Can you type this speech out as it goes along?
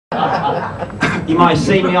You might have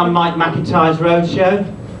seen me on Mike McIntyre's roadshow.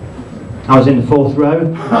 I was in the 4th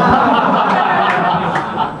row.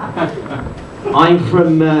 I'm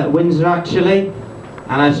from Windsor actually,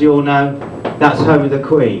 and as you all know, that's home of the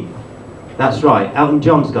Queen. That's right, Elton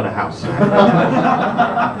John's got a house there.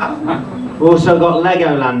 We've also got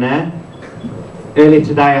Legoland there. Earlier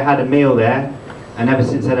today I had a meal there, and ever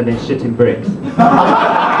since then I've been shitting bricks.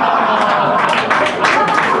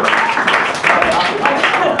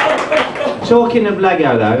 Talking of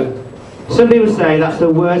Lego though, some people say that's the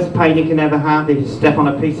worst pain you can ever have if you step on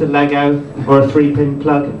a piece of Lego or a 3-pin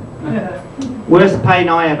plug. Worst pain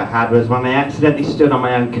I ever had was when I accidentally stood on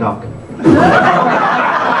my own cock. It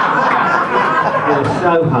was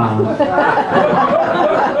so hard.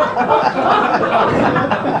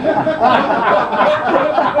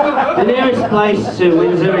 The nearest place to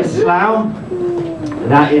Windsor is Slough.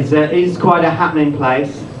 That is quite a happening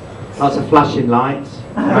place. Lots of flashing lights,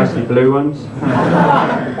 mostly blue ones.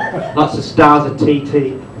 Lots of stars of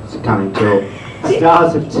TT. It's kind of cool.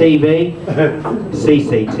 Stars of TV,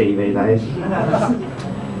 CCTV that is.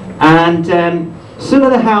 And some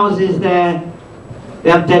of the houses there, they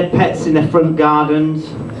have dead pets in their front gardens.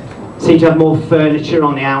 Seem to have more furniture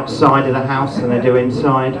on the outside of the house than they do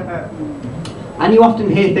inside. And you often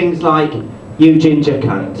hear things like, "You ginger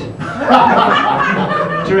cunt,"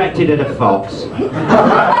 directed at a fox.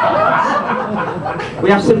 We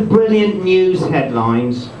have some brilliant news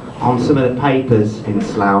headlines on some of the papers in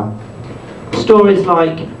Slough. Stories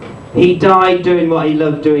like, "He died doing what he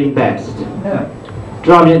loved doing best,"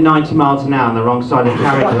 driving at 90 miles an hour on the wrong side of the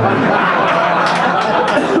carriage lane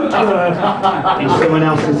in someone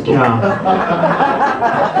else's car.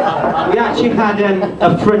 We actually had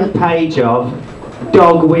a front page of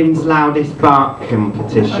 "Dog wins loudest bark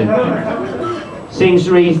competition." Seems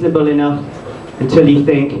reasonable enough until you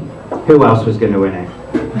think, who else was going to win it?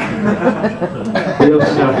 We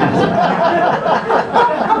also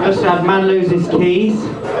had "Man loses keys."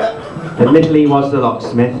 Admittedly he was the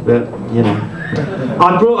locksmith, but you know.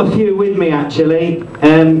 I brought a few with me actually.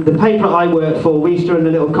 The paper I work for, we used to run a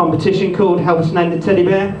little competition called Help Us Name the Teddy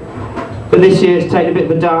Bear. But this year it's taken a bit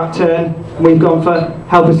of a dark turn. We've gone for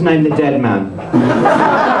Help Us Name the Dead Man.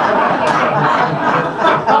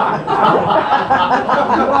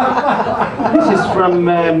 This is from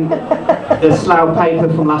the Slough paper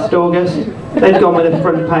from last August. They've gone with a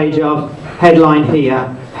front page of "Headline here,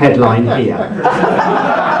 headline here."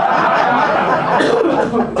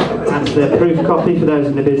 That's the proof copy for those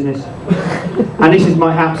in the business. And this is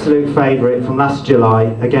my absolute favourite from last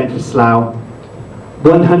July, again for Slough.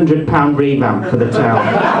 £100 revamp for the town.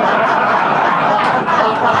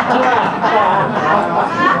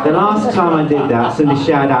 The last time I did that, somebody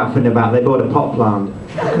shouted out from about they bought a pot plant.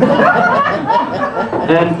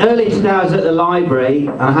 Earlier today I was at the library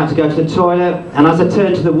and I had to go to the toilet, and as I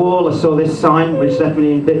turned to the wall I saw this sign which left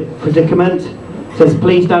me in a bit of predicament. It says,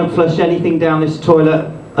 "Please don't flush anything down this toilet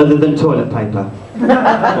other than toilet paper."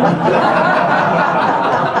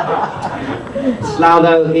 Slough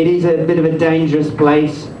though, it is a bit of a dangerous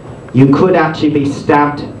place. You could actually be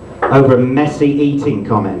stabbed over a messy eating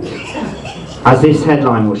comment, as this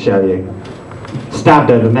headline will show you.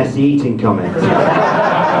 Stabbed over messy eating comments.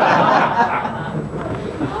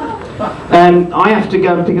 I have to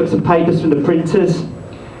go and pick up some papers from the printers,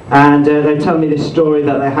 and they tell me this story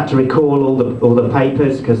that they had to recall all the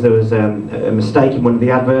papers because there was a mistake in one of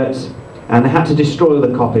the adverts, and they had to destroy all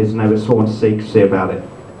the copies, and they were sworn to secrecy about it.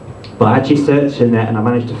 But I actually searched in there and I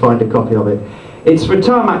managed to find a copy of it. It's for a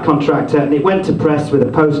tarmac contractor, and it went to press with a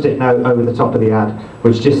post-it note over the top of the ad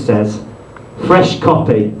which just says, "Fresh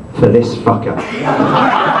copy for this fucker."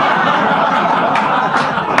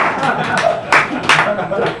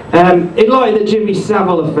 In light of the Jimmy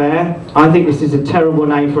Savile affair, I think this is a terrible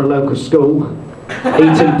name for a local school,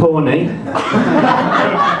 Eton Pawnee.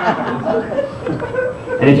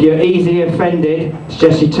 And if you're easily offended,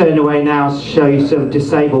 suggest you turn away now to show you some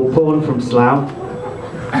disabled porn from Slough.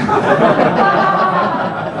 I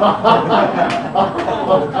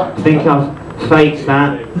think I've faked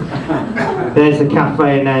that. There's the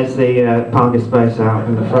cafe and there's the parking space out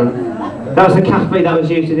in the front. That was the cafe that was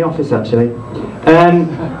used in the office actually.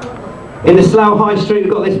 In the Slough High Street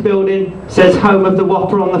we've got this building, says "Home of the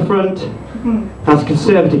Whopper" on the front. That's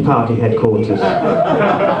Conservative Party headquarters.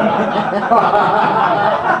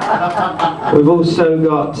 We've also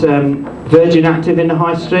got Virgin Active in the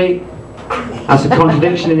High Street. That's a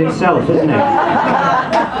contradiction in itself, isn't it?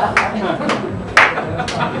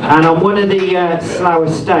 And on one of the Slough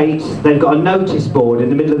estates, they've got a notice board in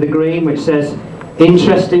the middle of the green which says,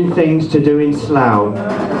 "Interesting things to do in Slough."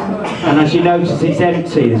 And as you notice, it's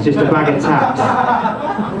empty, there's just a bag of taps.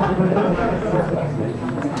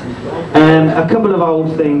 of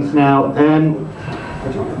old things now.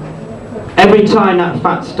 Every time that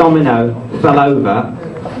fat domino fell over,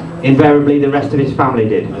 invariably the rest of his family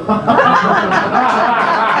did.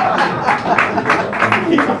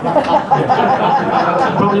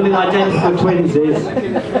 Probably with identical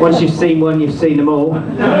twinsies. Once you've seen one, you've seen them all.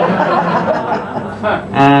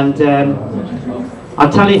 And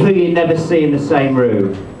I'll tell you who you never see in the same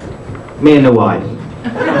room. Me and the wife.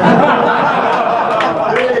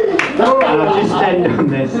 And I'll just end on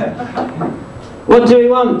this. What do we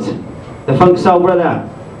want? The Funk Soul Brother.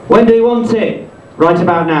 When do we want it? Right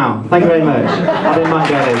about now. Thank you very much. I've been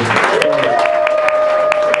MichaelDaley.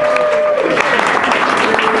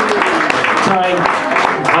 Sorry,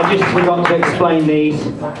 I just forgot to explain these.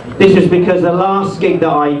 This was because the last gig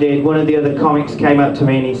that I did, one of the other comics came up to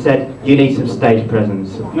me and he said, "You need some stage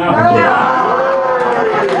presence." No.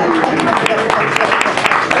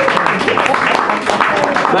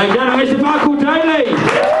 Ladies and gentlemen, Mr. MichaelDaley.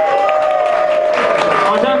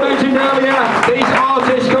 As I mentioned earlier, these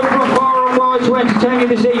artists come from far and wide to entertain you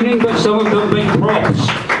this evening, but some of them big props.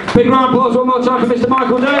 Big round of applause one more time for Mr.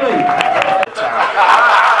 MichaelDaley.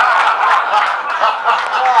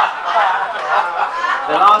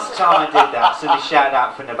 The last time I did that, somebody shouted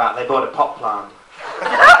out from the back, they bought a pot plant.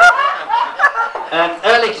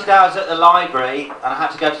 Early today I was at the library and I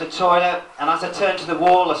had to go to the toilet, and as I turned to the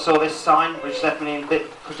wall I saw this sign which left me in a bit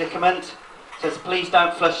of predicament. It says, "Please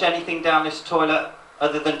don't flush anything down this toilet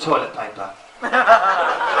other than toilet paper."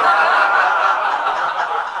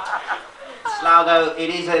 Slough, though, it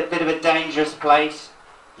is a bit of a dangerous place.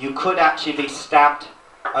 You could actually be stabbed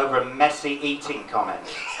over a messy eating comment,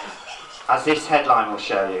 as this headline will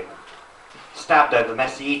show you. Stabbed over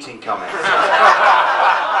messy eating comments.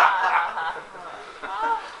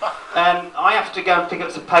 I have to go and pick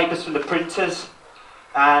up some papers from the printers,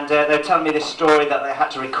 and they're telling me this story that they had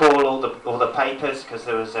to recall all the papers because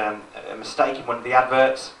there was a mistake in one of the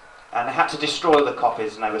adverts, and they had to destroy the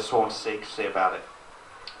copies, and they were sworn to secrecy about it.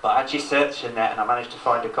 But I actually searched in there and I managed to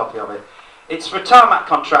find a copy of it. It's for a tarmac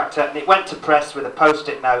contractor, and it went to press with a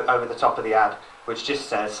post-it note over the top of the ad which just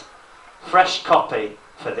says, "Fresh copy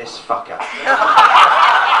for this fucker."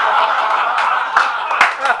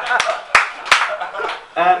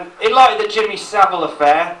 In light of the Jimmy Savile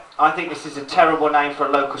affair, I think this is a terrible name for a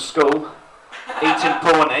local school. Eton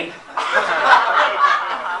Pawnee.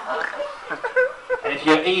 And if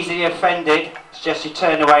you're easily offended, I suggest you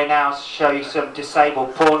turn away now to show you some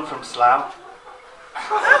disabled porn from Slough.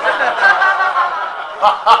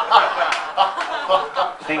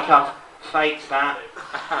 I think I've faked that.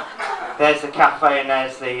 There's the cafe and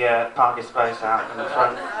there's the parking space out in the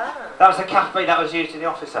front. That was the cafe that was used in the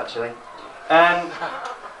office actually.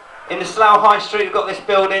 In the Slough High Street we've got this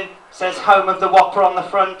building, says Home of the Whopper on the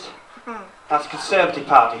front. That's Conservative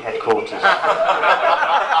Party headquarters.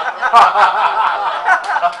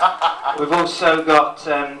 We've also got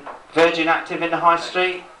Virgin Active in the High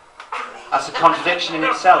Street. That's a contradiction in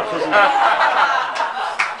itself, isn't it?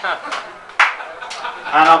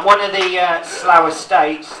 And on one of the Slough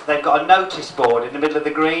estates, they've got a notice board in the middle of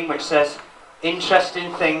the green which says,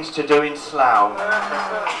 "Interesting things to do in Slough."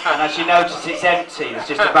 And as you notice, it's empty, there's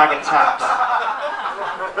just a bag of taps.